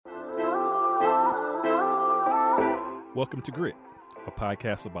Welcome to Grit, a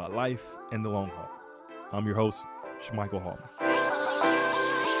podcast about life and the long haul. I'm your host, Schmichael Hallman.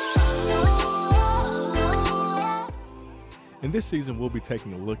 In this season, we'll be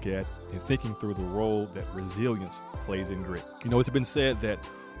taking a look at and thinking through the role that resilience plays in grit. You know, it's been said that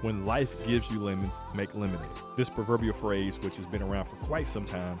when life gives you lemons, make lemonade. This proverbial phrase, which has been around for quite some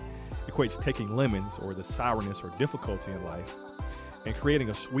time, equates taking lemons or the sourness or difficulty in life and creating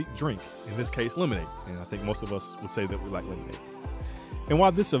a sweet drink, in this case, lemonade. And I think most of us would say that we like lemonade. And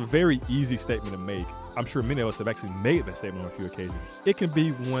while this is a very easy statement to make, I'm sure many of us have actually made that statement on a few occasions. It can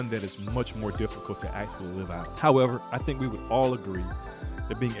be one that is much more difficult to actually live out. However, I think we would all agree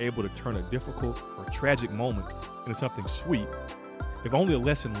that being able to turn a difficult or tragic moment into something sweet, if only a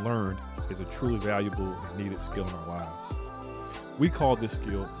lesson learned, is a truly valuable and needed skill in our lives. We call this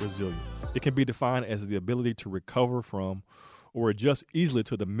skill resilience. It can be defined as the ability to recover from or adjust easily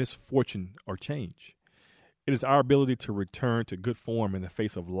to the misfortune or change. It is our ability to return to good form in the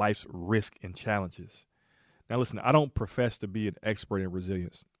face of life's risk and challenges. Now listen, I don't profess to be an expert in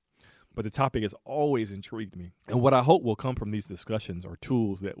resilience, but the topic has always intrigued me. And what I hope will come from these discussions are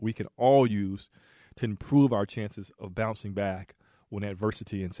tools that we can all use to improve our chances of bouncing back when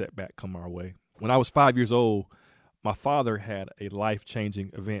adversity and setback come our way. When I was 5 years old, my father had a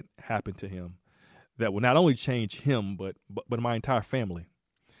life-changing event happen to him that would not only change him, but my entire family.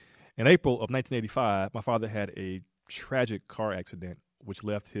 In April of 1985, my father had a tragic car accident which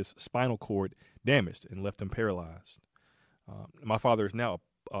left his spinal cord damaged and left him paralyzed. My father is now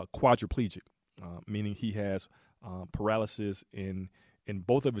a quadriplegic, meaning he has paralysis in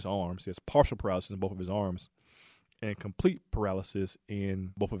both of his arms. He has partial paralysis in both of his arms and complete paralysis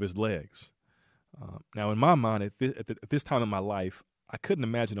in both of his legs. Now, in my mind, at this time in my life, I couldn't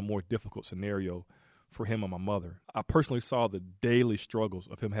imagine a more difficult scenario for him and my mother. I personally saw the daily struggles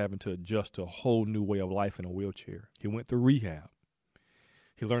of him having to adjust to a whole new way of life in a wheelchair. He went through rehab.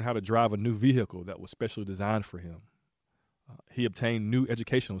 He learned how to drive a new vehicle that was specially designed for him. He obtained new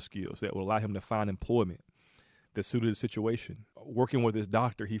educational skills that would allow him to find employment that suited his situation. Working with his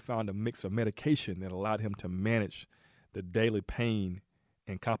doctor, he found a mix of medication that allowed him to manage the daily pain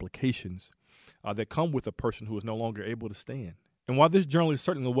and complications that come with a person who is no longer able to stand. And while this journey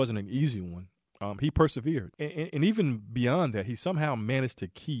certainly wasn't an easy one, he persevered. And even beyond that, he somehow managed to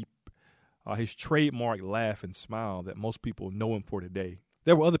keep his trademark laugh and smile that most people know him for today.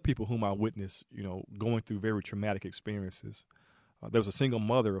 There were other people whom I witnessed, going through very traumatic experiences. There was a single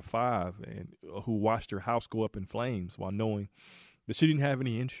mother of 5 and who watched her house go up in flames while knowing that she didn't have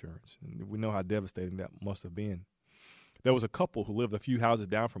any insurance. And we know how devastating that must have been. There was a couple who lived a few houses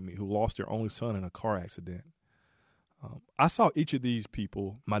down from me who lost their only son in a car accident. I saw each of these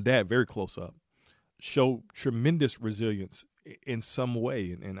people, my dad very close up, show tremendous resilience in some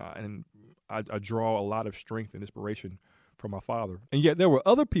way, and I draw a lot of strength and inspiration from my father. And yet there were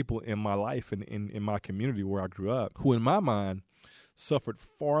other people in my life and in my community where I grew up who, in my mind, suffered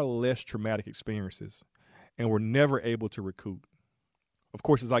far less traumatic experiences and were never able to recoup. Of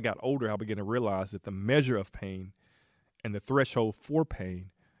course, as I got older, I began to realize that the measure of pain and the threshold for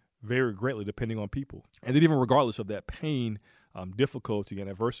pain vary greatly depending on people. And that even regardless of that pain, difficulty and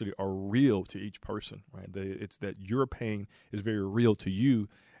adversity are real to each person, right? It's that your pain is very real to you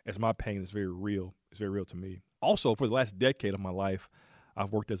as my pain is very real. It's very real to me. Also, for the last decade of my life,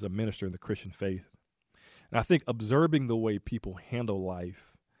 I've worked as a minister in the Christian faith. And I think observing the way people handle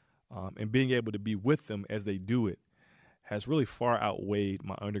life and being able to be with them as they do it has really far outweighed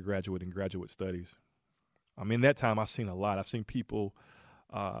my undergraduate and graduate studies. In that time, I've seen a lot. I've seen people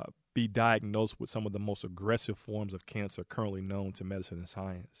be diagnosed with some of the most aggressive forms of cancer currently known to medicine and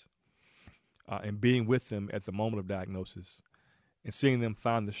science. And being with them at the moment of diagnosis and seeing them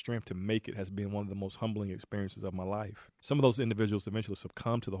find the strength to make it has been one of the most humbling experiences of my life. Some of those individuals eventually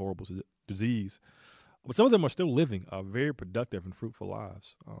succumbed to the horrible disease, but some of them are still living very productive and fruitful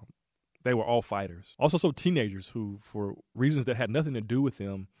lives. They were all fighters. Also, some teenagers who, for reasons that had nothing to do with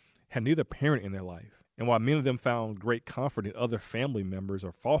them, had neither parent in their life. And while many of them found great comfort in other family members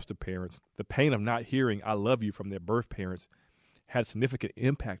or foster parents, the pain of not hearing "I love you" from their birth parents had significant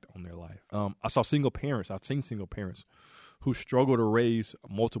impact on their life. I've seen single parents who struggle to raise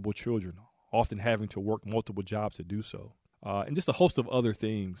multiple children, often having to work multiple jobs to do so. And just a host of other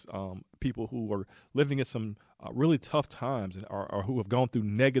things, people who are living in some really tough times or who have gone through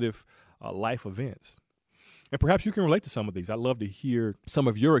negative life events. And perhaps you can relate to some of these. I'd love to hear some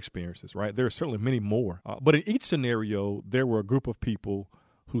of your experiences, right? There are certainly many more. But in each scenario, there were a group of people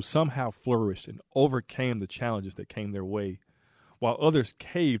who somehow flourished and overcame the challenges that came their way, while others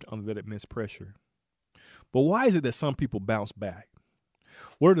caved under that immense pressure. But why is it that some people bounce back?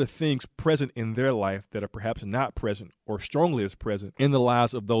 What are the things present in their life that are perhaps not present or strongly as present in the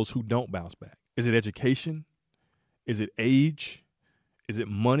lives of those who don't bounce back? Is it education? Is it age? Is it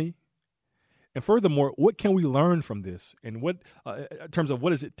money? And furthermore, what can we learn from this? And what, in terms of what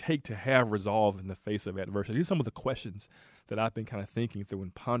does it take to have resolve in the face of adversity? These are some of the questions that I've been kind of thinking through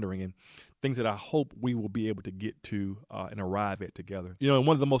and pondering, and things that I hope we will be able to get to and arrive at together. You know,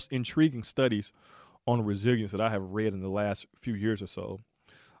 one of the most intriguing studies on resilience that I have read in the last few years or so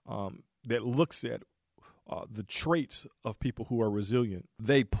that looks at the traits of people who are resilient.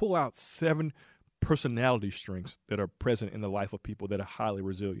 They pull out 7 personality strengths that are present in the life of people that are highly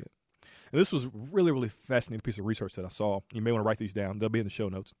resilient. And this was really, really fascinating piece of research that I saw. You may want to write these down. They'll be in the show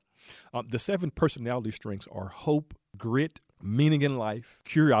notes. The 7 personality strengths are hope, grit, meaning in life,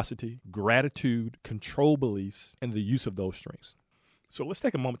 curiosity, gratitude, control beliefs, and the use of those strengths. So let's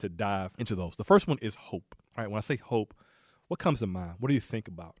take a moment to dive into those. The first one is hope. All right, when I say hope, what comes to mind? What do you think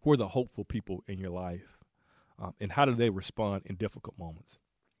about? Who are the hopeful people in your life? And how do they respond in difficult moments?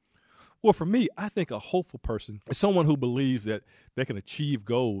 Well, for me, I think a hopeful person is someone who believes that they can achieve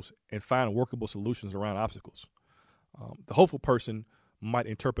goals and find workable solutions around obstacles. The hopeful person might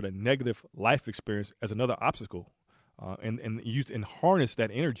interpret a negative life experience as another obstacle and use and harness that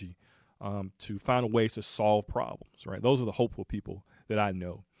energy to find ways to solve problems, right? Those are the hopeful people that I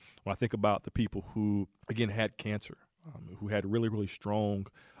know. When I think about the people who, again, had cancer, who had really, really strong,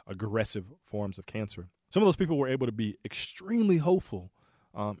 aggressive forms of cancer, some of those people were able to be extremely hopeful.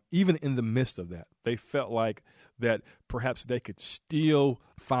 Even in the midst of that, they felt like that perhaps they could still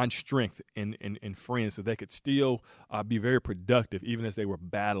find strength in friends, that they could still be very productive even as they were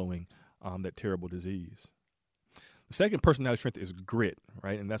battling that terrible disease. The second personality strength is grit,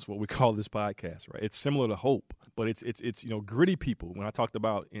 right? And that's what we call this podcast, right? It's similar to hope, but it's gritty people. When I talked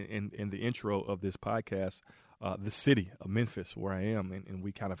about in the intro of this podcast, the city of Memphis, where I am, and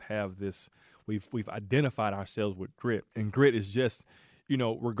we kind of have this, we've identified ourselves with grit, and grit is just,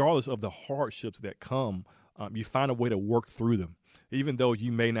 regardless of the hardships that come, you find a way to work through them. Even though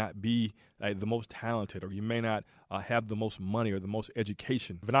you may not be the most talented, or you may not have the most money or the most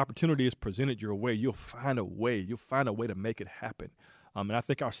education, if an opportunity is presented your way, you'll find a way. You'll find a way to make it happen. And I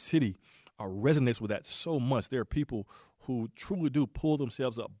think our city resonates with that so much. There are people who truly do pull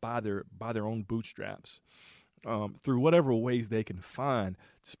themselves up by their own bootstraps. Through whatever ways they can find,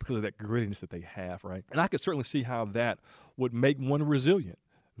 just because of that grittiness that they have, right? And I could certainly see how that would make one resilient,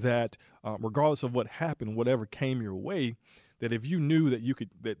 that regardless of what happened, whatever came your way, that if you knew that you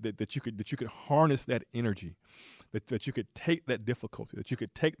could that you could harness that energy, that you could take that difficulty, that you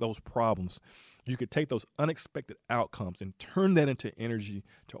could take those problems, you could take those unexpected outcomes and turn that into energy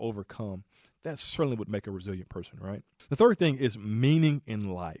to overcome, that certainly would make a resilient person, right? The third thing is meaning in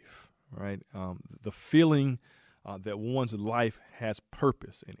life. Right, the feeling that one's life has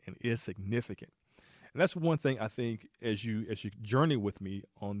purpose and is significant, and that's one thing I think as you journey with me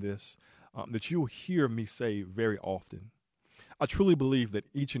on this, that you'll hear me say very often. I truly believe that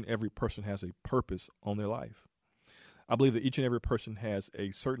each and every person has a purpose on their life. I believe that each and every person has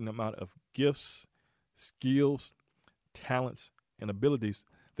a certain amount of gifts, skills, talents, and abilities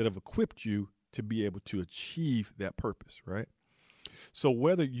that have equipped you to be able to achieve that purpose. Right. So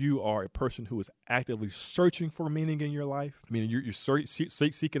whether you are a person who is actively searching for meaning in your life, meaning you're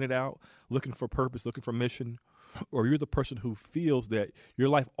seeking it out, looking for purpose, looking for mission, or you're the person who feels that your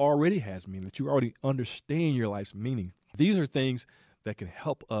life already has meaning, that you already understand your life's meaning, these are things that can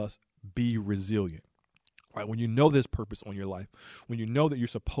help us be resilient. Right, when you know there's purpose on your life, when you know that you're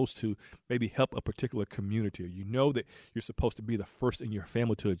supposed to maybe help a particular community, or you know that you're supposed to be the first in your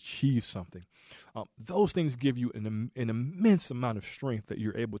family to achieve something, those things give you an immense amount of strength that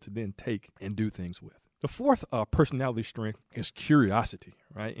you're able to then take and do things with. The fourth personality strength is curiosity,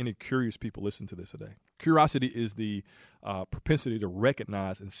 right? Any curious people listen to this today. Curiosity is the propensity to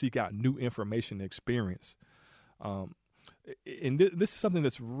recognize and seek out new information and experience. And this is something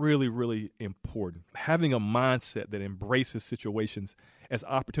that's really, really important. Having a mindset that embraces situations as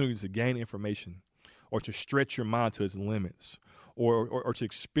opportunities to gain information, or to stretch your mind to its limits, or to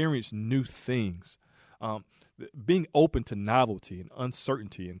experience new things. Being open to novelty and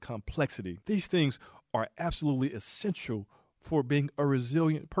uncertainty and complexity, these things are absolutely essential for being a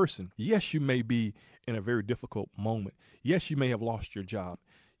resilient person. Yes, you may be in a very difficult moment. Yes, you may have lost your job.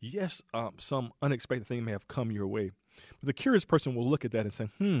 Yes, some unexpected thing may have come your way. But the curious person will look at that and say,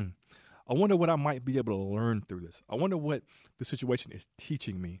 I wonder what I might be able to learn through this. I wonder what the situation is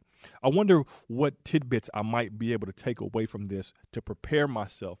teaching me. I wonder what tidbits I might be able to take away from this to prepare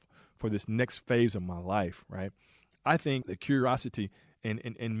myself for this next phase of my life, right? I think that curiosity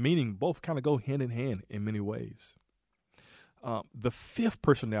and meaning both kind of go hand in hand in many ways. The fifth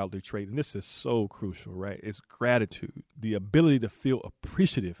personality trait, and this is so crucial, right, is gratitude, the ability to feel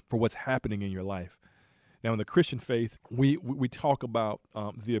appreciative for what's happening in your life. Now, in the Christian faith, we talk about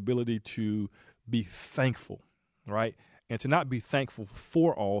the ability to be thankful, right, and to not be thankful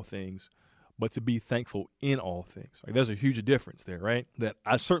for all things, but to be thankful in all things. Like, there's a huge difference there, right? That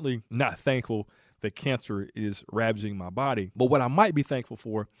I'm certainly not thankful that cancer is ravaging my body, but what I might be thankful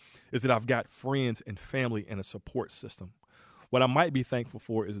for is that I've got friends and family and a support system. What I might be thankful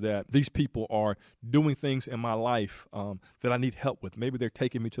for is that these people are doing things in my life that I need help with. Maybe they're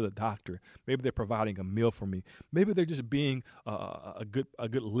taking me to the doctor. Maybe they're providing a meal for me. Maybe they're just being a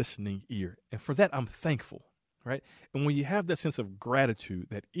good listening ear. And for that, I'm thankful, right? And when you have that sense of gratitude,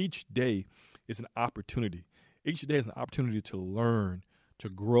 that each day is an opportunity. Each day is an opportunity to learn, to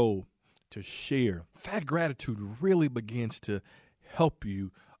grow, to share. That gratitude really begins to help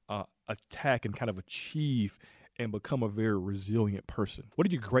you attack and kind of achieve and become a very resilient person. What are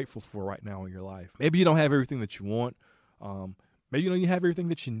you grateful for right now in your life? Maybe you don't have everything that you want. Maybe you have everything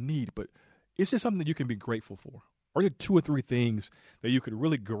that you need, but it's just something that you can be grateful for. Or are there 2 or 3 things that you could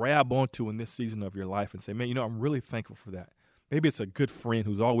really grab onto in this season of your life and say, man, I'm really thankful for that. Maybe it's a good friend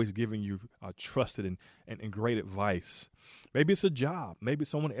who's always giving you trusted and great advice. Maybe it's a job. Maybe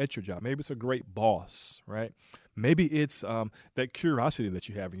it's someone at your job. Maybe it's a great boss, right? Maybe it's that curiosity that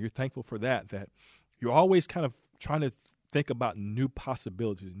you have, and you're thankful for that you're always kind of trying to think about new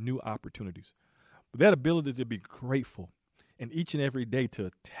possibilities, new opportunities. But that ability to be grateful and each and every day to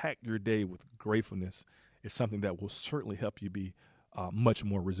attack your day with gratefulness is something that will certainly help you be much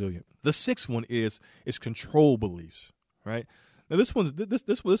more resilient. The 6th one is control beliefs, right? Now this one's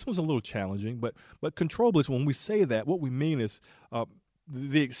a little challenging, but control beliefs, when we say that, what we mean is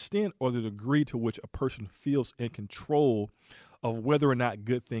the extent or the degree to which a person feels in control of whether or not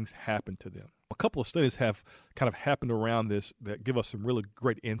good things happen to them. A couple of studies have kind of happened around this that give us some really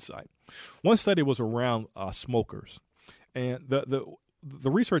great insight. One study was around smokers, and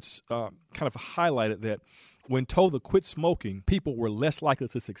the research kind of highlighted that when told to quit smoking, people were less likely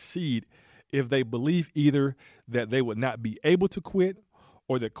to succeed if they believe either that they would not be able to quit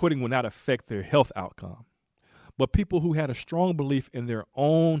or that quitting would not affect their health outcome. But people who had a strong belief in their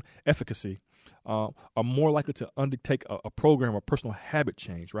own efficacy are more likely to undertake a program or personal habit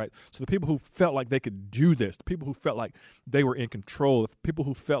change, right? So the people who felt like they could do this, the people who felt like they were in control, the people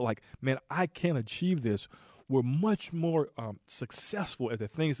who felt like, man, I can achieve this, were much more successful at the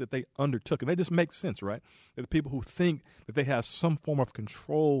things that they undertook. And that just makes sense, right? That the people who think that they have some form of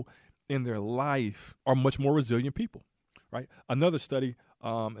control in their life are much more resilient people, right? Another study,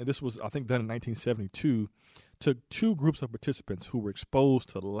 and this was, I think, done in 1972, took 2 groups of participants who were exposed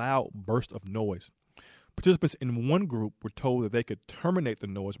to loud bursts of noise. Participants in one group were told that they could terminate the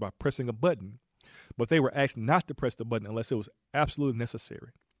noise by pressing a button, but they were asked not to press the button unless it was absolutely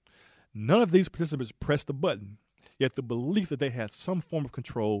necessary. None of these participants pressed the button, yet the belief that they had some form of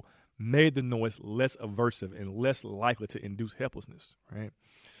control made the noise less aversive and less likely to induce helplessness, right?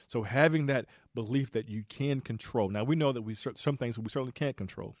 So having that belief that you can control. Now, we know that some things we certainly can't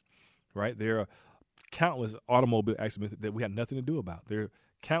control, right? There are countless automobile accidents that we had nothing to do about. There are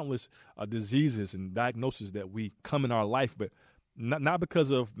countless diseases and diagnoses that we come in our life, but not because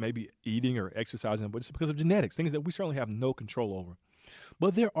of maybe eating or exercising, but just because of genetics, things that we certainly have no control over.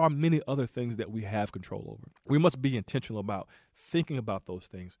 But there are many other things that we have control over. We must be intentional about thinking about those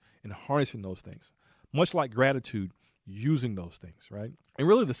things and harnessing those things, much like gratitude, using those things, right? And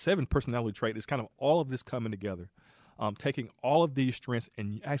really the 7th personality trait is kind of all of this coming together, taking all of these strengths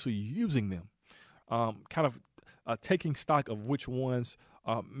and actually using them. Taking stock of which ones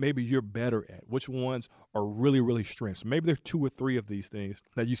maybe you're better at, which ones are really, really strengths. Maybe there are 2 or 3 of these things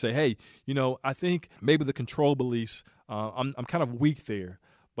that you say, hey, I think maybe the control beliefs, I'm kind of weak there,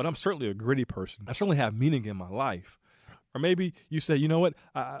 but I'm certainly a gritty person. I certainly have meaning in my life. Or maybe you say, you know what,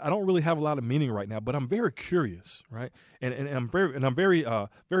 I don't really have a lot of meaning right now, but I'm very curious, right? And I'm very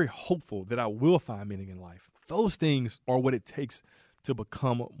hopeful that I will find meaning in life. Those things are what it takes to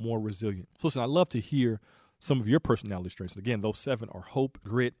become more resilient. So listen, I'd love to hear some of your personality strengths. Again, those 7 are hope,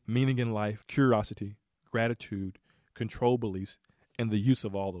 grit, meaning in life, curiosity, gratitude, control beliefs, and the use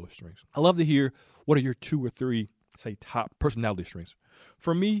of all those strengths. I'd love to hear what are your 2 or 3, say, top personality strengths.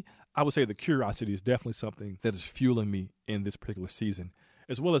 For me, I would say the curiosity is definitely something that is fueling me in this particular season,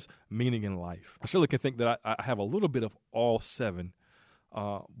 as well as meaning in life. I certainly can think that I have a little bit of all 7,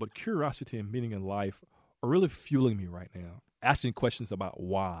 but curiosity and meaning in life are really fueling me right now. Asking questions about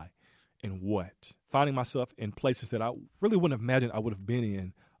why and what. Finding myself in places that I really wouldn't have imagined I would have been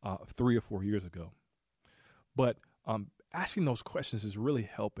in 3 or 4 years ago. But asking those questions is really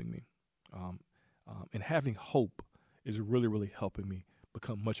helping me. And having hope is really, really helping me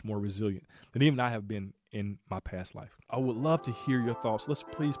become much more resilient than even I have been in my past life. I would love to hear your thoughts. Let's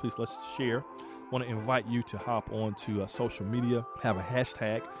share. I want to invite you to hop on to social media, have a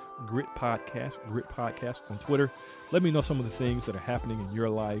hashtag Grit Podcast on Twitter. Let me know some of the things that are happening in your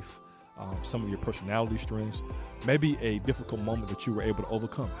life, some of your personality strengths, maybe a difficult moment that you were able to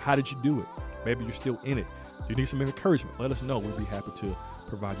overcome. How did you do it? Maybe you're still in it. Do you need some encouragement? Let us know. We'd be happy to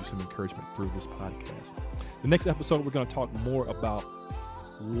provide you some encouragement through this podcast. The next episode, we're going to talk more about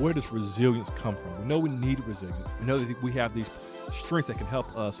where does resilience come from. We know we need resilience. We know that we have these strengths that can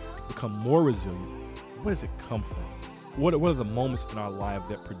help us become more resilient. Where does it come from? What are the moments in our life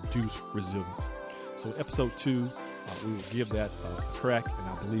that produce resilience? So episode 2, we will give that a crack, and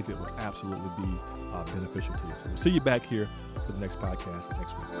I believe it will absolutely be beneficial to you. So we'll see you back here for the next podcast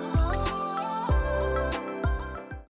next week.